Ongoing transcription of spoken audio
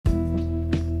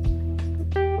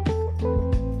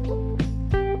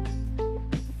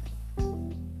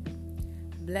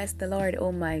Bless the Lord,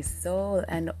 O my soul,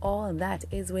 and all that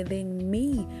is within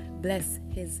me. Bless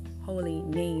his holy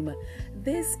name.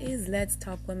 This is Let's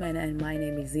Talk Women, and my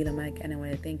name is Zila Mike, and I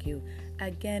want to thank you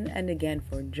again and again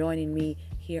for joining me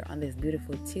here on this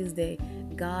beautiful Tuesday.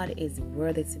 God is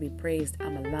worthy to be praised.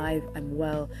 I'm alive, I'm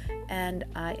well, and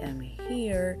I am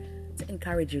here to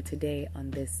encourage you today on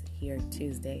this here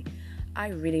Tuesday. I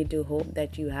really do hope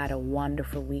that you had a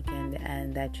wonderful weekend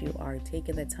and that you are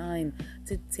taking the time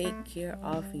to take care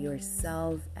of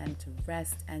yourself and to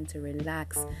rest and to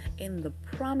relax in the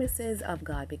promises of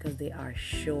God, because they are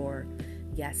sure.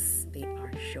 Yes, they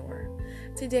are sure.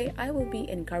 Today, I will be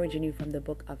encouraging you from the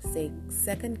book of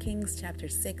 2 Kings chapter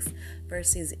 6,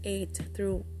 verses 8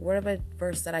 through whatever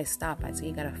verse that I stop at. So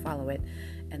you got to follow it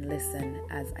and listen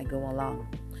as I go along.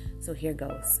 So here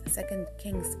goes. 2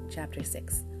 Kings chapter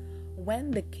 6.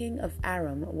 When the king of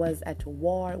Aram was at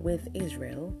war with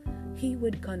Israel, he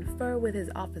would confer with his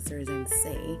officers and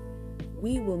say,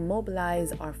 "We will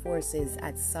mobilize our forces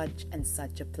at such and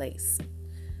such a place."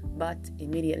 But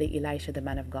immediately Elisha, the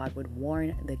man of God, would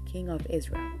warn the king of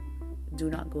Israel,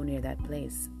 "Do not go near that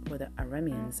place, for the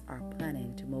Arameans are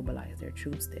planning to mobilize their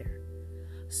troops there."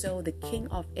 So the king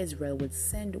of Israel would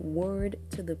send word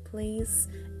to the place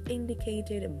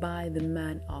indicated by the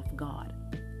man of God.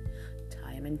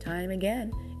 Time and time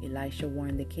again, Elisha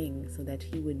warned the king so that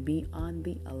he would be on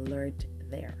the alert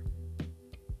there.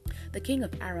 The king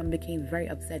of Aram became very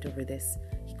upset over this.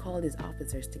 He called his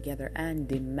officers together and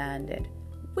demanded,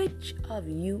 "Which of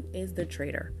you is the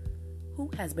traitor? Who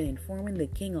has been informing the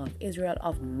king of Israel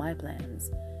of my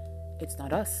plans?" "It's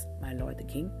not us, my lord the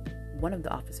king," one of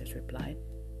the officers replied.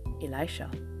 "Elisha,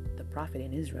 the prophet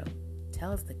in Israel,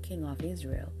 tells the king of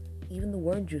Israel even the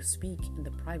words you speak in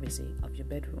the privacy of your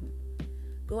bedroom."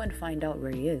 "Go and find out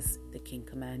where he is," the king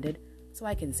commanded, "so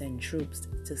I can send troops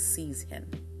to seize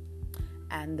him."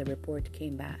 And the report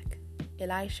came back.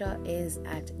 "Elisha is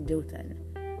at Dothan."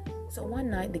 So one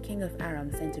night the king of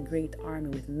Aram sent a great army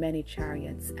with many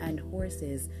chariots and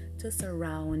horses to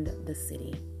surround the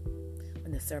city.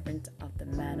 When the servant of the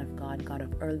man of God got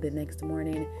up early the next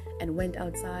morning and went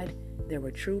outside, there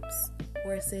were troops,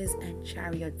 horses, and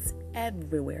chariots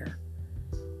everywhere.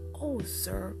 "Oh,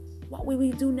 sir, what will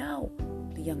we do now?"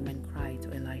 the young man cried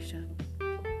to Elisha.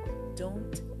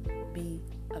 "Don't be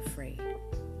afraid,"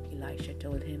 Elisha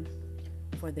told him,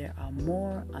 "for there are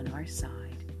more on our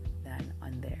side than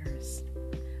on theirs."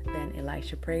 Then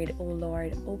Elisha prayed, "O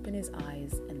Lord, open his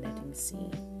eyes and let him see."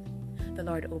 The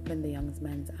Lord opened the young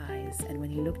man's eyes, and when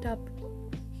he looked up,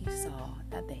 he saw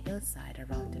that the hillside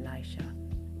around Elisha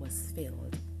was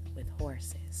filled with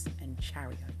horses and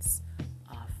chariots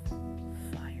of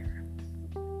fire.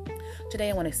 Today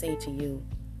I want to say to you,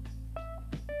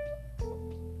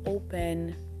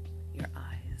 open your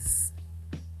eyes.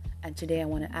 And today I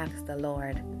want to ask the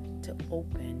Lord to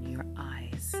open your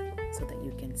eyes so that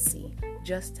you can see,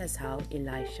 just as how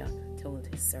Elisha told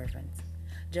his servant.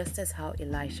 Just as how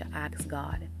Elisha asked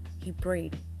God, he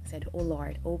prayed, said, "Oh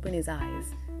Lord, open his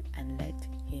eyes and let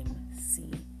him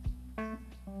see."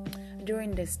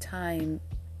 During this time,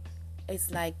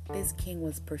 it's like this king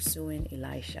was pursuing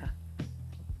Elisha,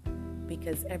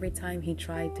 because every time he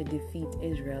tried to defeat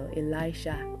Israel,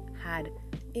 Elisha had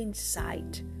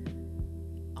insight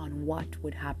on what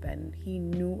would happen. He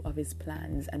knew of his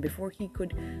plans, and before he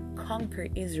could conquer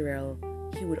Israel,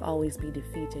 he would always be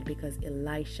defeated, because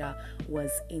Elisha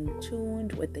was in tune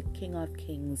with the King of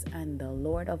Kings and the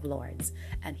Lord of Lords,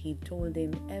 and he told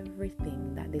him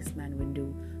everything that this man would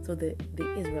do, so the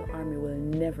Israel army will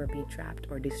never be trapped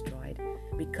or destroyed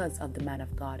because of the man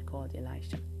of God called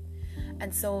Elisha.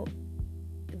 And so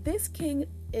this king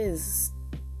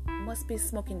must be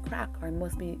smoking crack or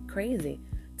must be crazy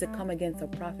to come against a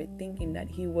prophet thinking that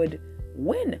he would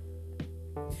win.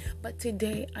 But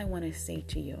today I want to say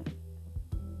to you,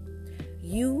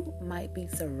 you might be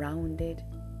surrounded.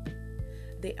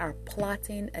 They are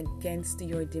plotting against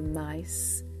your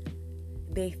demise.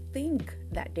 They think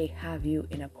that they have you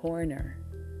in a corner.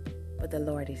 But the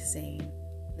Lord is saying,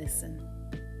 listen,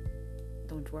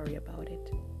 don't worry about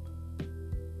it.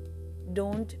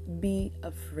 Don't be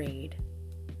afraid,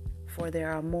 for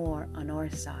there are more on our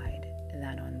side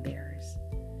than on theirs.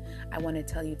 I want to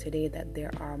tell you today that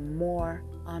there are more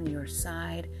on your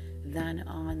side than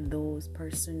on those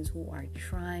persons who are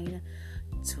trying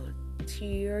to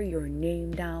tear your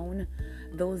name down,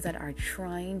 those that are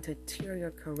trying to tear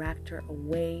your character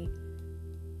away.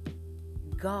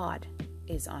 God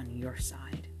is on your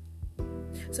side.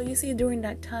 So you see, during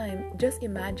that time, just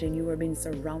imagine you were being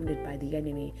surrounded by the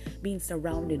enemy, being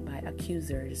surrounded by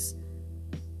accusers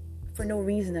for no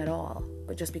reason at all,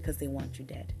 but just because they want you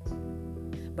dead.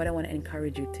 But I want to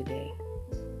encourage you today.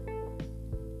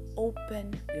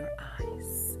 open your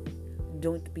eyes.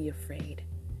 Don't be afraid.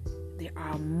 There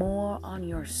are more on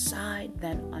your side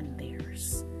than on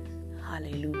theirs.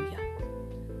 Hallelujah.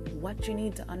 What you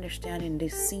need to understand in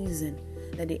this season,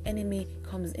 that the enemy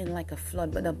comes in like a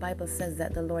flood, but the Bible says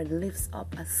that the Lord lifts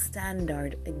up a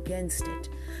standard against it,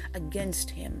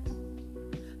 against him.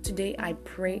 Today I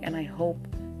pray and I hope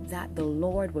that the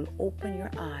Lord will open your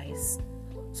eyes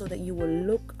so that you will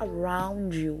look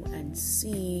around you and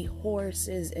see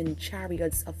horses and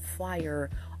chariots of fire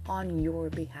on your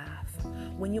behalf.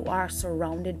 When you are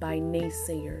surrounded by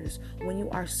naysayers, when you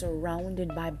are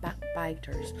surrounded by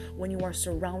backbiters, when you are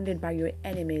surrounded by your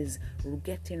enemies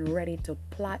getting ready to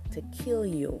plot to kill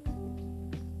you,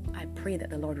 I pray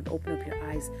that the Lord would open up your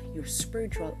eyes, your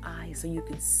spiritual eyes, so you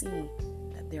could see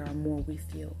that there are more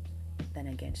with you than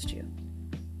against you.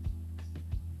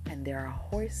 And there are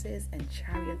horses and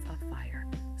chariots of fire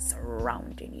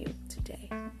surrounding you today.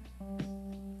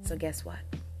 So guess what?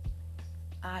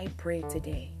 I pray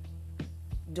today,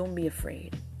 don't be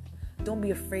afraid. Don't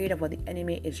be afraid of what the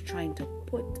enemy is trying to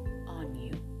put on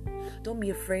you. Don't be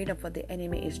afraid of what the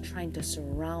enemy is trying to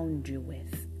surround you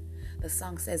with. The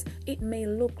song says, it may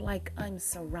look like I'm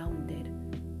surrounded,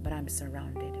 but I'm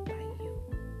surrounded by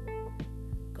you.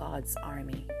 God's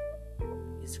army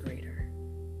is greater.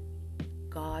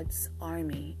 God's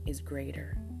army is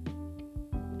greater.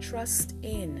 Trust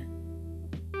in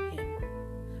him.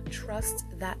 Trust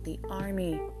that the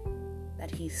army that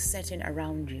he's setting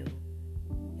around you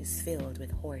is filled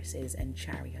with horses and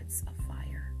chariots of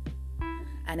fire.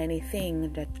 And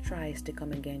anything that tries to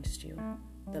come against you,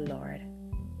 the Lord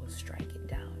will strike it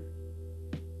down.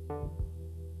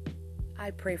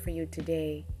 I pray for you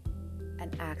today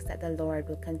and ask that the Lord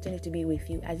will continue to be with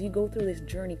you as you go through this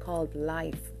journey called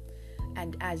life,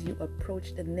 and as you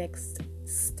approach the next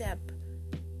step,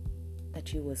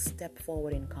 that you will step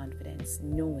forward in confidence,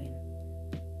 knowing,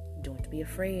 don't be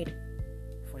afraid,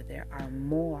 for there are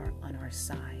more on our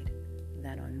side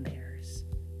than on theirs.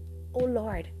 Oh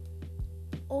Lord,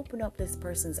 open up this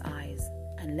person's eyes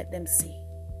and let them see.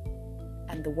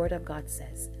 And the word of God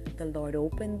says, the Lord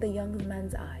opened the young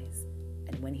man's eyes,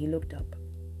 and when he looked up,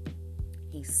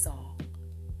 he saw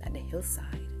that the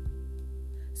hillside.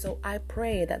 So I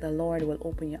pray that the Lord will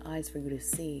open your eyes for you to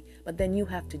see, but then you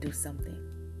have to do something.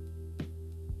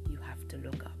 You have to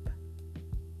look up.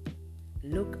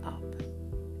 Look up,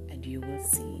 and you will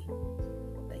see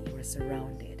that you are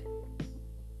surrounded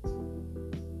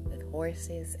with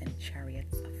horses and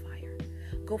chariots of fire.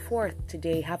 Go forth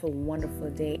today. Have a wonderful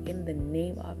day in the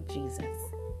name of Jesus.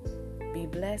 Be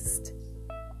blessed.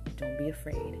 Don't be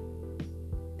afraid.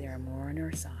 There are more on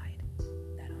our side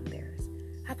than on theirs.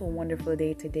 Have a wonderful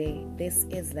day today. This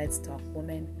is Let's Talk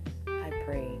Woman. I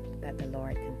pray that the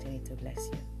Lord continue to bless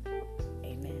you.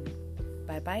 Amen.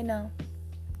 Bye-bye now.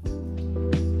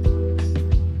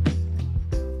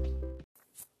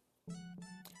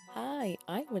 Hi,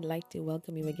 I would like to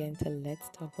welcome you again to Let's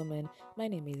Talk Woman. My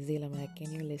name is Zila Mack,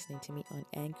 and you're listening to me on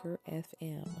Anchor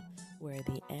FM, where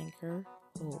the anchor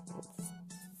holds.